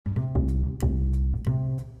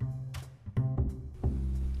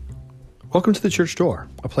Welcome to the Church Door,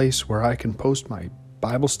 a place where I can post my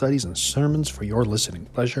Bible studies and sermons for your listening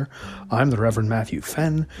pleasure. I'm the Reverend Matthew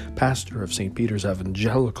Fenn, pastor of St. Peter's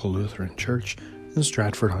Evangelical Lutheran Church in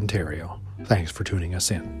Stratford, Ontario. Thanks for tuning us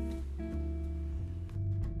in.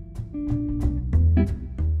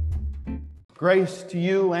 Grace to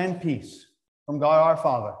you and peace from God our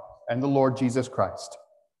Father and the Lord Jesus Christ.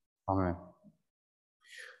 Amen.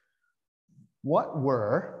 What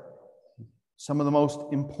were some of the most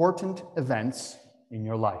important events in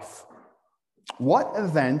your life? What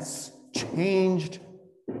events changed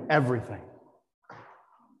everything?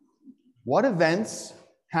 What events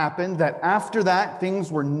happened that after that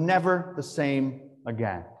things were never the same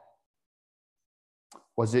again?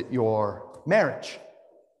 Was it your marriage?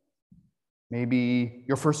 Maybe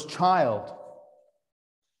your first child,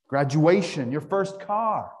 graduation, your first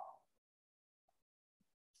car?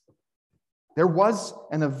 There was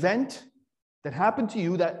an event that happened to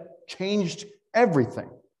you that changed everything.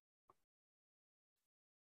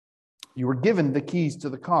 You were given the keys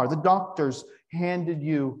to the car. The doctors handed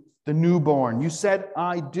you the newborn. You said,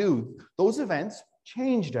 "I do." Those events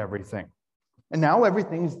changed everything. And now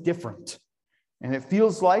everything's different. And it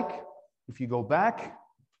feels like, if you go back,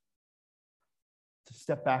 to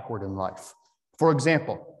step backward in life. For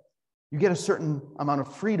example, you get a certain amount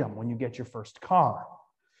of freedom when you get your first car.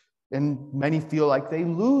 And many feel like they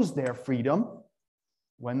lose their freedom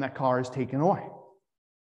when that car is taken away.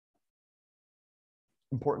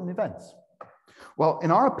 Important events. Well,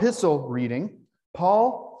 in our epistle reading,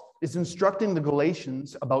 Paul is instructing the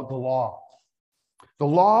Galatians about the law. The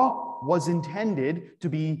law was intended to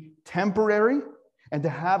be temporary and to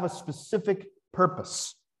have a specific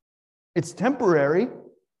purpose. It's temporary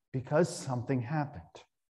because something happened.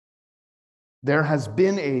 There has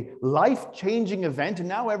been a life-changing event, and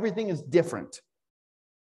now everything is different.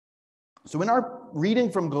 So in our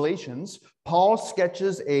reading from Galatians, Paul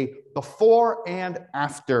sketches a before and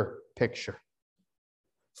after picture.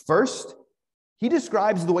 First, he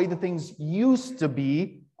describes the way that things used to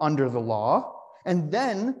be under the law, and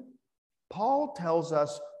then Paul tells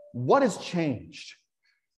us what has changed.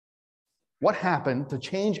 What happened to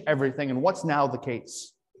change everything, and what's now the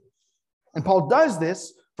case? And Paul does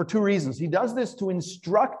this for two reasons. He does this to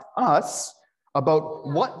instruct us about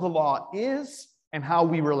what the law is and how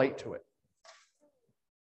we relate to it.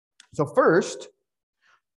 So first,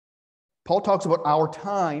 Paul talks about our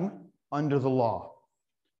time under the law.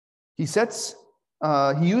 He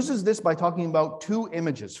uses this by talking about two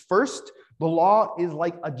images. First, the law is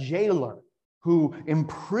like a jailer who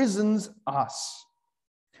imprisons us.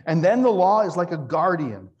 And then the law is like a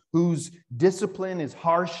guardian whose discipline is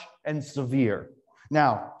harsh and severe.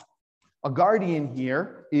 Now, a guardian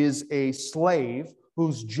here is a slave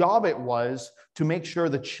whose job it was to make sure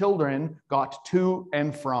the children got to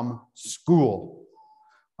and from school,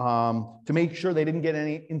 to make sure they didn't get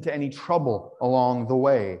into any trouble along the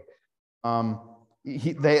way.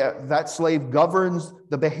 That slave governs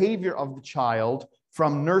the behavior of the child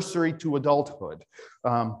from nursery to adulthood.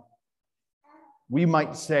 We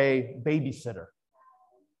might say babysitter,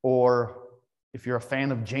 or if you're a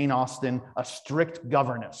fan of Jane Austen, a strict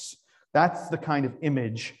governess. That's the kind of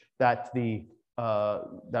image that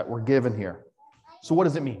we're given here. So what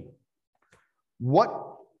does it mean?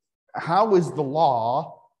 How is the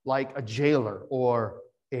law like a jailer or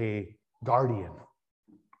a guardian?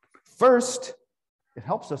 First, it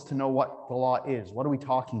helps us to know what the law is. What are we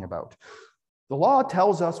talking about? The law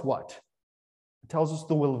tells us what? It tells us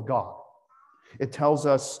the will of God. It tells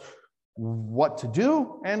us what to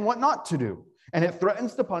do and what not to do. And it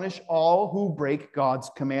threatens to punish all who break God's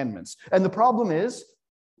commandments. And the problem is,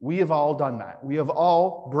 we have all done that. We have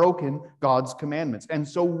all broken God's commandments. And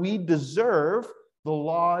so we deserve the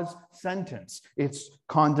law's sentence, its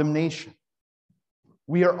condemnation.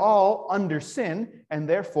 We are all under sin, and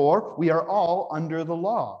therefore we are all under the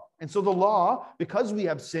law. And so the law, because we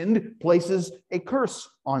have sinned, places a curse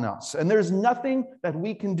on us. And there's nothing that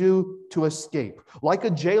we can do to escape. Like a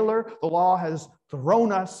jailer, the law has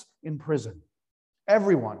thrown us in prison.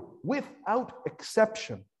 Everyone, without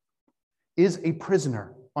exception, is a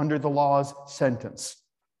prisoner under the law's sentence.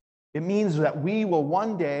 It means that we will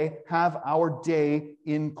one day have our day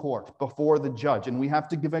in court before the judge, and we have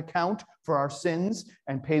to give account for our sins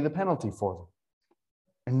and pay the penalty for them.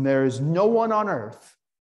 And there is no one on earth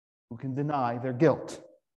who can deny their guilt.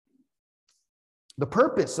 The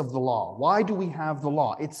purpose of the law, why do we have the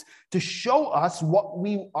law? It's to show us what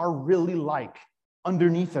we are really like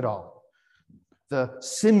underneath it all. The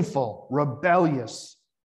sinful, rebellious,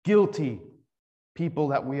 guilty people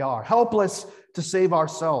that we are, helpless to save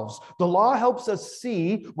ourselves. The law helps us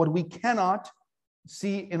see what we cannot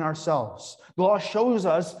see in ourselves. The law shows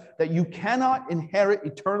us that you cannot inherit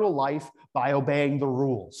eternal life by obeying the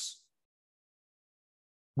rules.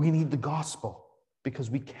 We need the gospel because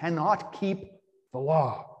we cannot keep the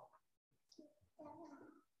law.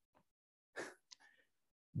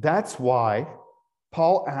 That's why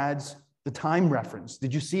Paul adds the time reference.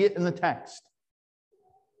 Did you see it in the text?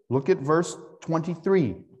 Look at verse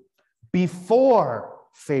 23. Before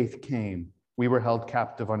faith came, we were held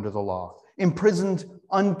captive under the law, imprisoned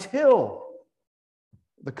until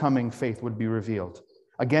the coming faith would be revealed.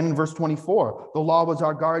 Again, in verse 24, the law was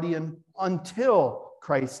our guardian until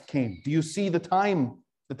Christ came. Do you see the time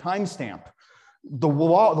stamp? The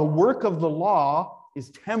work of the law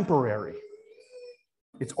is temporary.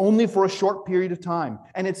 It's only for a short period of time,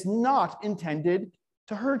 and it's not intended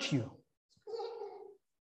to hurt you.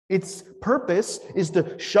 Its purpose is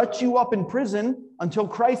to shut you up in prison until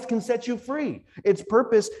Christ can set you free. Its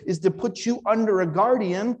purpose is to put you under a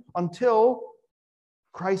guardian until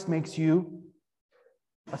Christ makes you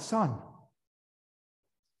a son.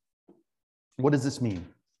 What does this mean?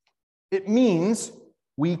 It means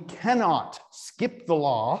we cannot skip the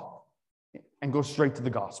law and go straight to the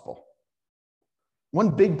gospel. One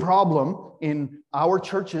big problem in our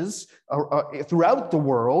churches throughout the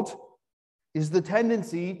world is the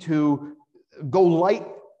tendency to go light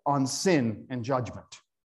on sin and judgment.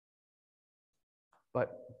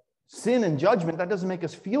 But sin and judgment, that doesn't make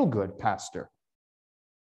us feel good, Pastor.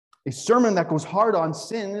 A sermon that goes hard on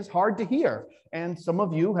sin is hard to hear. And some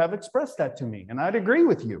of you have expressed that to me, and I'd agree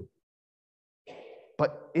with you.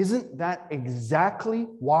 But isn't that exactly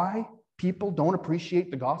why people don't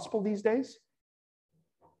appreciate the gospel these days?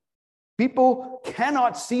 People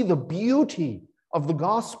cannot see the beauty of the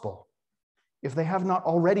gospel if they have not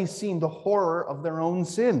already seen the horror of their own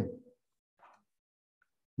sin.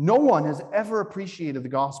 No one has ever appreciated the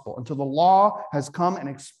gospel until the law has come and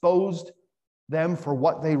exposed them for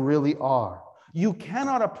what they really are. You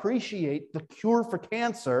cannot appreciate the cure for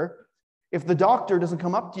cancer if the doctor doesn't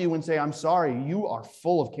come up to you and say, I'm sorry, you are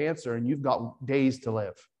full of cancer and you've got days to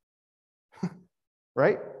live.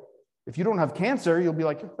 Right? If you don't have cancer, you'll be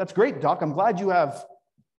like, that's great, doc. I'm glad you have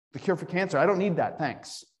the cure for cancer. I don't need that,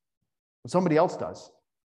 thanks. But somebody else does,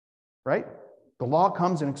 right? The law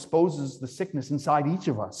comes and exposes the sickness inside each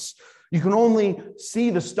of us. You can only see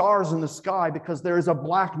the stars in the sky because there is a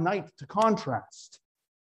black night to contrast.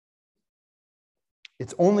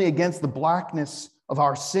 It's only against the blackness of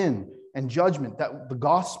our sin and judgment that the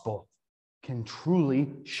gospel can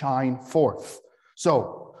truly shine forth.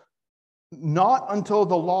 So, not until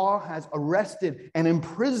the law has arrested and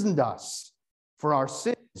imprisoned us for our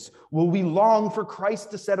sins will we long for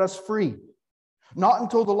Christ to set us free. Not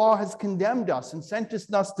until the law has condemned us and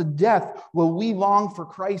sentenced us to death will we long for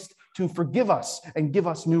Christ to forgive us and give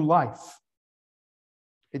us new life.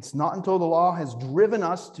 It's not until the law has driven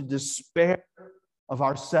us to despair of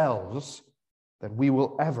ourselves that we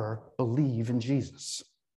will ever believe in Jesus.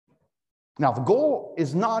 Now, the goal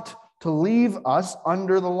is not to leave us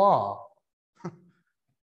under the law.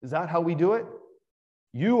 Is that how we do it?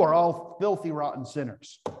 You are all filthy, rotten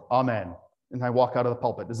sinners. Amen. And I walk out of the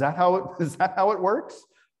pulpit. Is that how it works?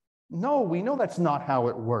 No, we know that's not how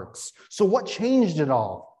it works. So what changed it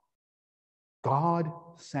all? God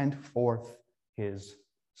sent forth his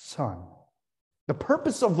Son. The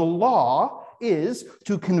purpose of the law is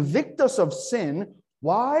to convict us of sin.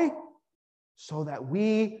 Why? So that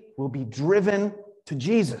we will be driven to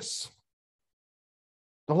Jesus.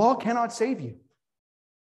 The law cannot save you,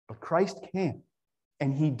 but Christ can.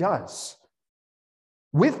 And he does.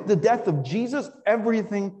 With the death of Jesus,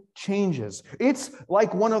 everything changes. It's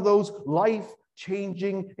like one of those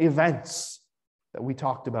life-changing events that we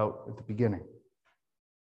talked about at the beginning.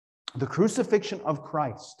 The crucifixion of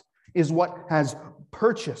Christ is what has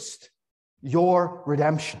purchased your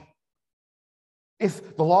redemption.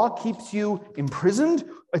 If the law keeps you imprisoned,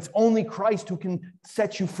 it's only Christ who can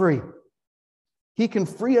set you free. He can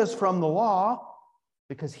free us from the law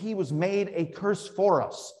because he was made a curse for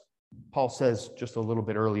us, Paul says just a little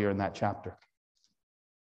bit earlier in that chapter.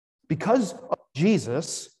 Because of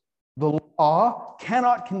Jesus, the law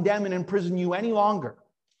cannot condemn and imprison you any longer.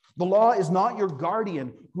 The law is not your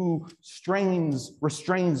guardian who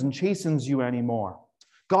restrains, and chastens you anymore.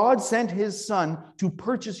 God sent his Son to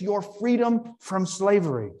purchase your freedom from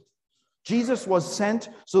slavery. Jesus was sent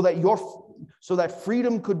so that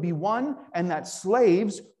freedom could be won and that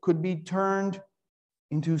slaves could be turned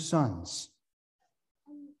into sons.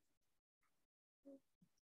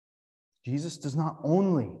 Jesus does not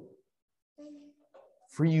only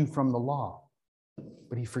free you from the law,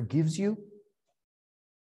 but he forgives you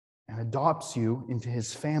and adopts you into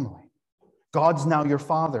his family. God's now your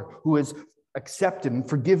Father who has accepted and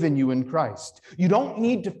forgiven you in Christ. You don't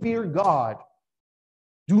need to fear God.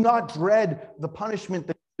 Do not dread the punishment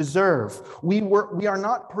that you deserve. We are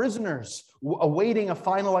not prisoners awaiting a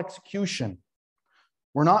final execution.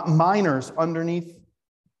 We're not minors underneath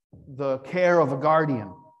the care of a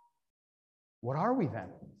guardian. What are we then?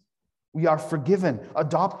 We are forgiven,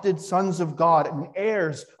 adopted sons of God, and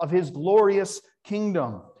heirs of his glorious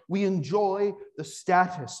kingdom. We enjoy the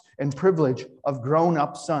status and privilege of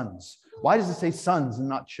grown-up sons. Why does it say sons and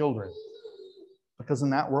not children? Because in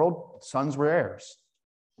that world, sons were heirs.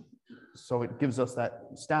 So it gives us that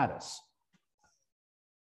status.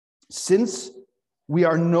 Since we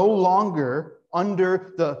are no longer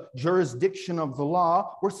under the jurisdiction of the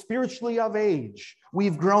law, we're spiritually of age.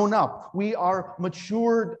 We've grown up. We are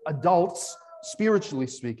matured adults, spiritually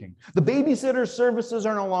speaking. The babysitter services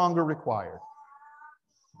are no longer required.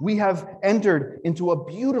 We have entered into a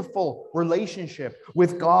beautiful relationship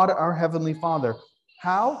with God, our Heavenly Father.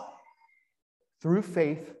 How? Through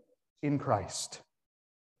faith in Christ.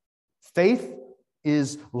 Faith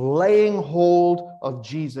is laying hold of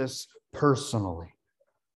Jesus personally.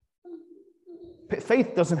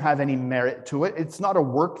 Faith doesn't have any merit to it. It's not a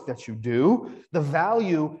work that you do. The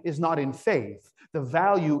value is not in faith. The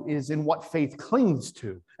value is in what faith clings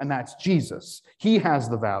to, and that's Jesus. He has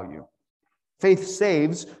the value. Faith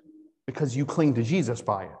saves because you cling to Jesus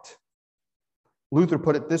by it. Luther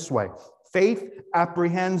put it this way: faith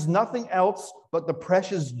apprehends nothing else but the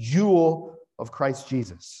precious jewel of Christ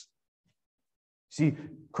Jesus. See,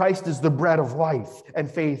 Christ is the bread of life,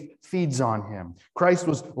 and faith feeds on him. Christ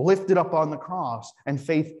was lifted up on the cross, and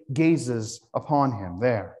faith gazes upon him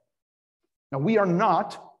there. Now, we are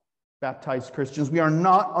not baptized Christians. We are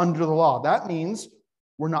not under the law. That means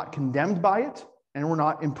we're not condemned by it, and we're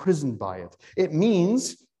not imprisoned by it. It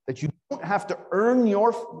means that you don't have to earn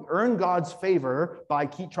God's favor by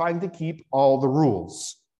trying to keep all the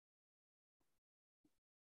rules.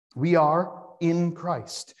 We are in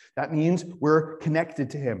Christ. That means we're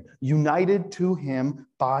connected to him, united to him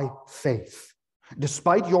by faith.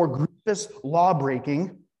 Despite your grievous law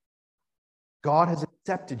breaking, God has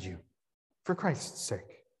accepted you for Christ's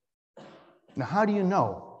sake. Now, how do you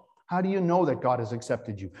know? How do you know that God has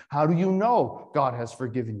accepted you? How do you know God has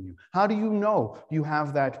forgiven you? How do you know you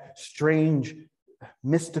have that strange,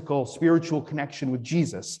 mystical, spiritual connection with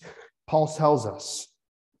Jesus? Paul tells us,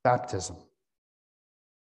 baptism.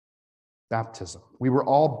 Baptism. We were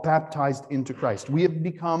all baptized into Christ. We have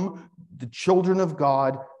become the children of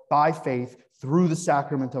God by faith through the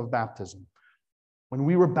sacrament of baptism. When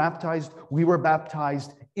we were baptized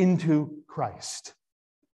into Christ.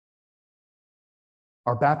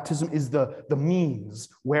 Our baptism is the means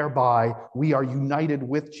whereby we are united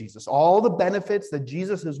with Jesus. All the benefits that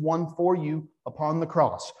Jesus has won for you upon the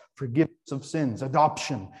cross, forgiveness of sins,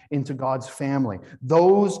 adoption into God's family,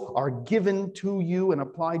 those are given to you and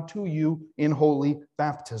applied to you in holy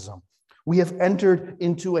baptism. We have entered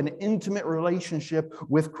into an intimate relationship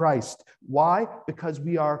with Christ. Why? Because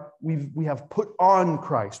we have put on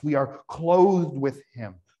Christ. We are clothed with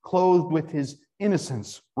him, clothed with his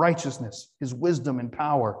innocence, righteousness, his wisdom and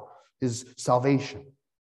power, his salvation.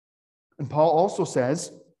 And Paul also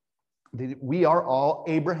says that we are all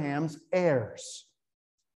Abraham's heirs.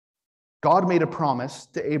 God made a promise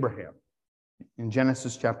to Abraham in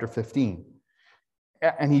Genesis chapter 15.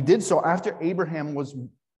 And he did so after Abraham was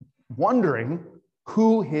wondering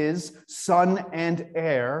who his son and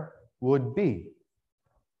heir would be.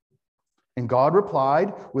 And God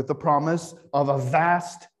replied with the promise of a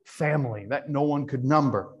vast family that no one could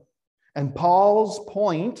number. And Paul's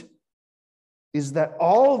point is that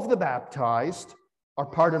all of the baptized are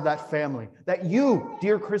part of that family. That you,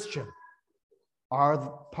 dear Christian,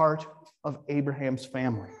 are part of Abraham's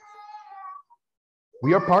family.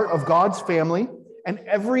 We are part of God's family, and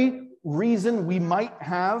every reason we might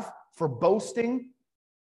have for boasting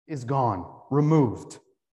is gone, removed.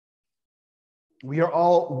 We are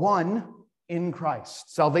all one in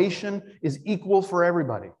Christ. Salvation is equal for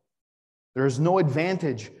everybody. There is no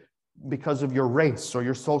advantage because of your race or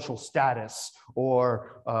your social status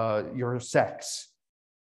or your sex.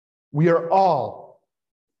 We are all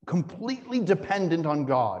completely dependent on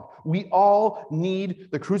God. We all need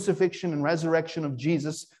the crucifixion and resurrection of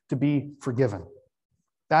Jesus to be forgiven.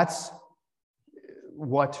 That's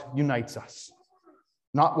what unites us,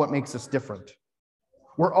 not what makes us different.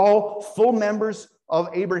 We're all full members of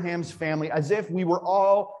Abraham's family, as if we were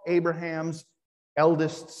all Abraham's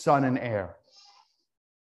eldest son and heir.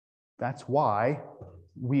 That's why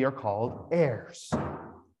we are called heirs.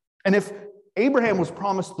 And if Abraham was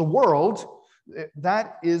promised the world,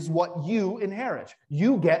 That is what you inherit.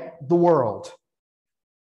 You get the world.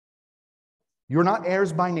 You're not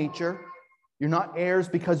heirs by nature. You're not heirs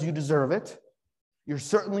because you deserve it. You're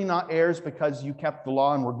certainly not heirs because you kept the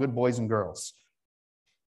law and were good boys and girls.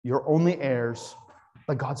 You're only heirs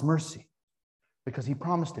by God's mercy because he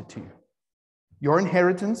promised it to you. Your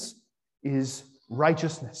inheritance is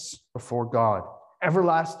righteousness before God,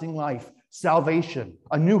 everlasting life, salvation,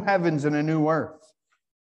 a new heavens and a new earth.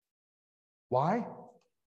 Why?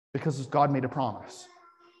 Because God made a promise,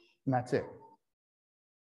 and that's it.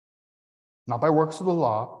 Not by works of the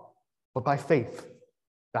law, but by faith.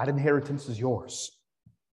 That inheritance is yours.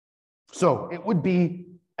 So it would be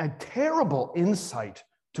a terrible insight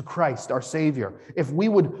to Christ, our Savior, if we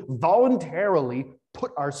would voluntarily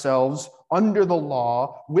put ourselves under the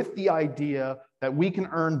law with the idea that we can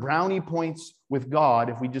earn brownie points with God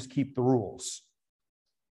if we just keep the rules.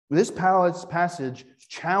 This passage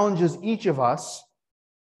challenges each of us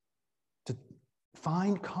to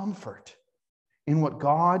find comfort in what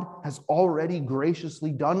God has already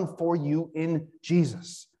graciously done for you in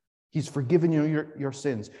Jesus. He's forgiven you your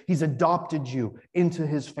sins. He's adopted you into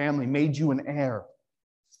his family, made you an heir.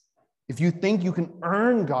 If you think you can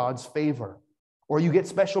earn God's favor, or you get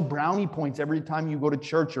special brownie points every time you go to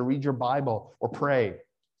church or read your Bible or pray,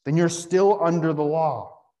 then you're still under the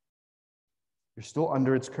law. You're still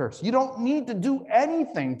under its curse. You don't need to do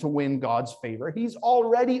anything to win God's favor. He's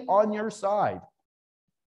already on your side.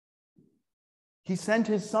 He sent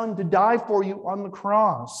his son to die for you on the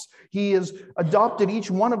cross. He has adopted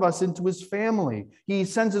each one of us into his family. He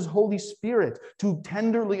sends his Holy Spirit to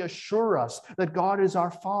tenderly assure us that God is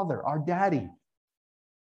our Father, our Daddy.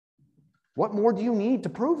 What more do you need to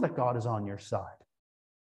prove that God is on your side?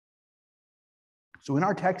 So in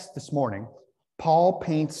our text this morning, Paul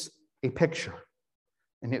paints a picture,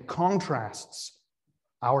 and it contrasts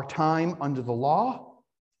our time under the law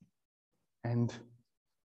and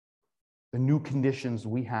the new conditions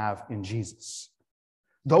we have in Jesus.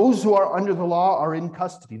 Those who are under the law are in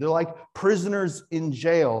custody. They're like prisoners in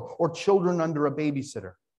jail or children under a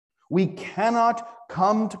babysitter. We cannot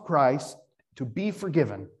come to Christ to be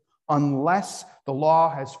forgiven unless the law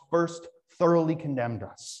has first thoroughly condemned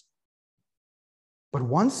us. But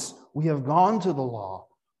once we have gone to the law,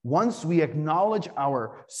 once we acknowledge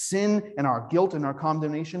our sin and our guilt and our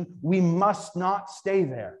condemnation, we must not stay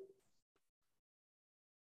there.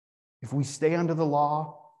 If we stay under the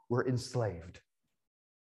law, we're enslaved.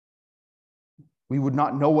 We would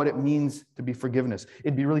not know what it means to be forgiveness.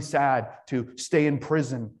 It'd be really sad to stay in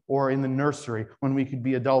prison or in the nursery when we could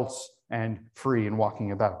be adults and free and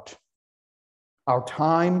walking about. Our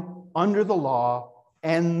time under the law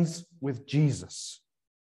ends with Jesus.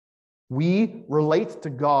 We relate to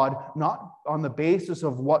God not on the basis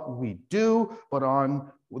of what we do, but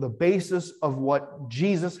on the basis of what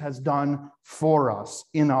Jesus has done for us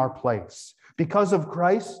in our place. Because of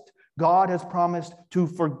Christ, God has promised to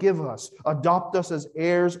forgive us, adopt us as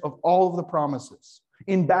heirs of all of the promises.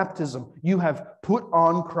 In baptism, you have put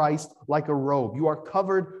on Christ like a robe. You are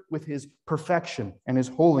covered with his perfection and his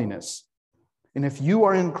holiness. And if you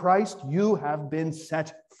are in Christ, you have been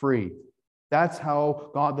set free. That's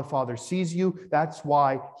how God the Father sees you. That's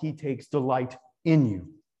why he takes delight in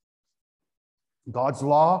you. God's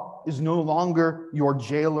law is no longer your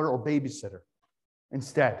jailer or babysitter.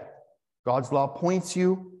 Instead, God's law points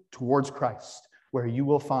you towards Christ, where you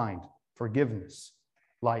will find forgiveness,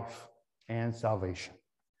 life, and salvation.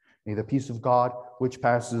 May the peace of God, which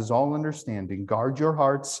passes all understanding, guard your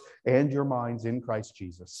hearts and your minds in Christ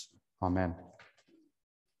Jesus. Amen.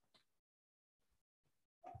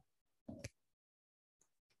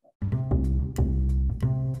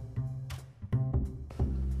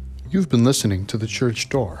 You've been listening to The Church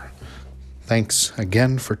Door. Thanks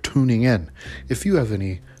again for tuning in. If you have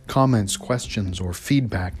any comments, questions, or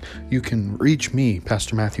feedback, you can reach me,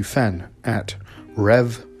 Pastor Matthew Fenn, at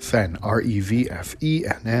revfenn,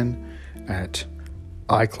 REVFENN, at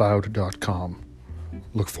iCloud.com.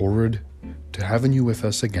 Look forward to having you with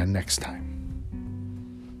us again next time.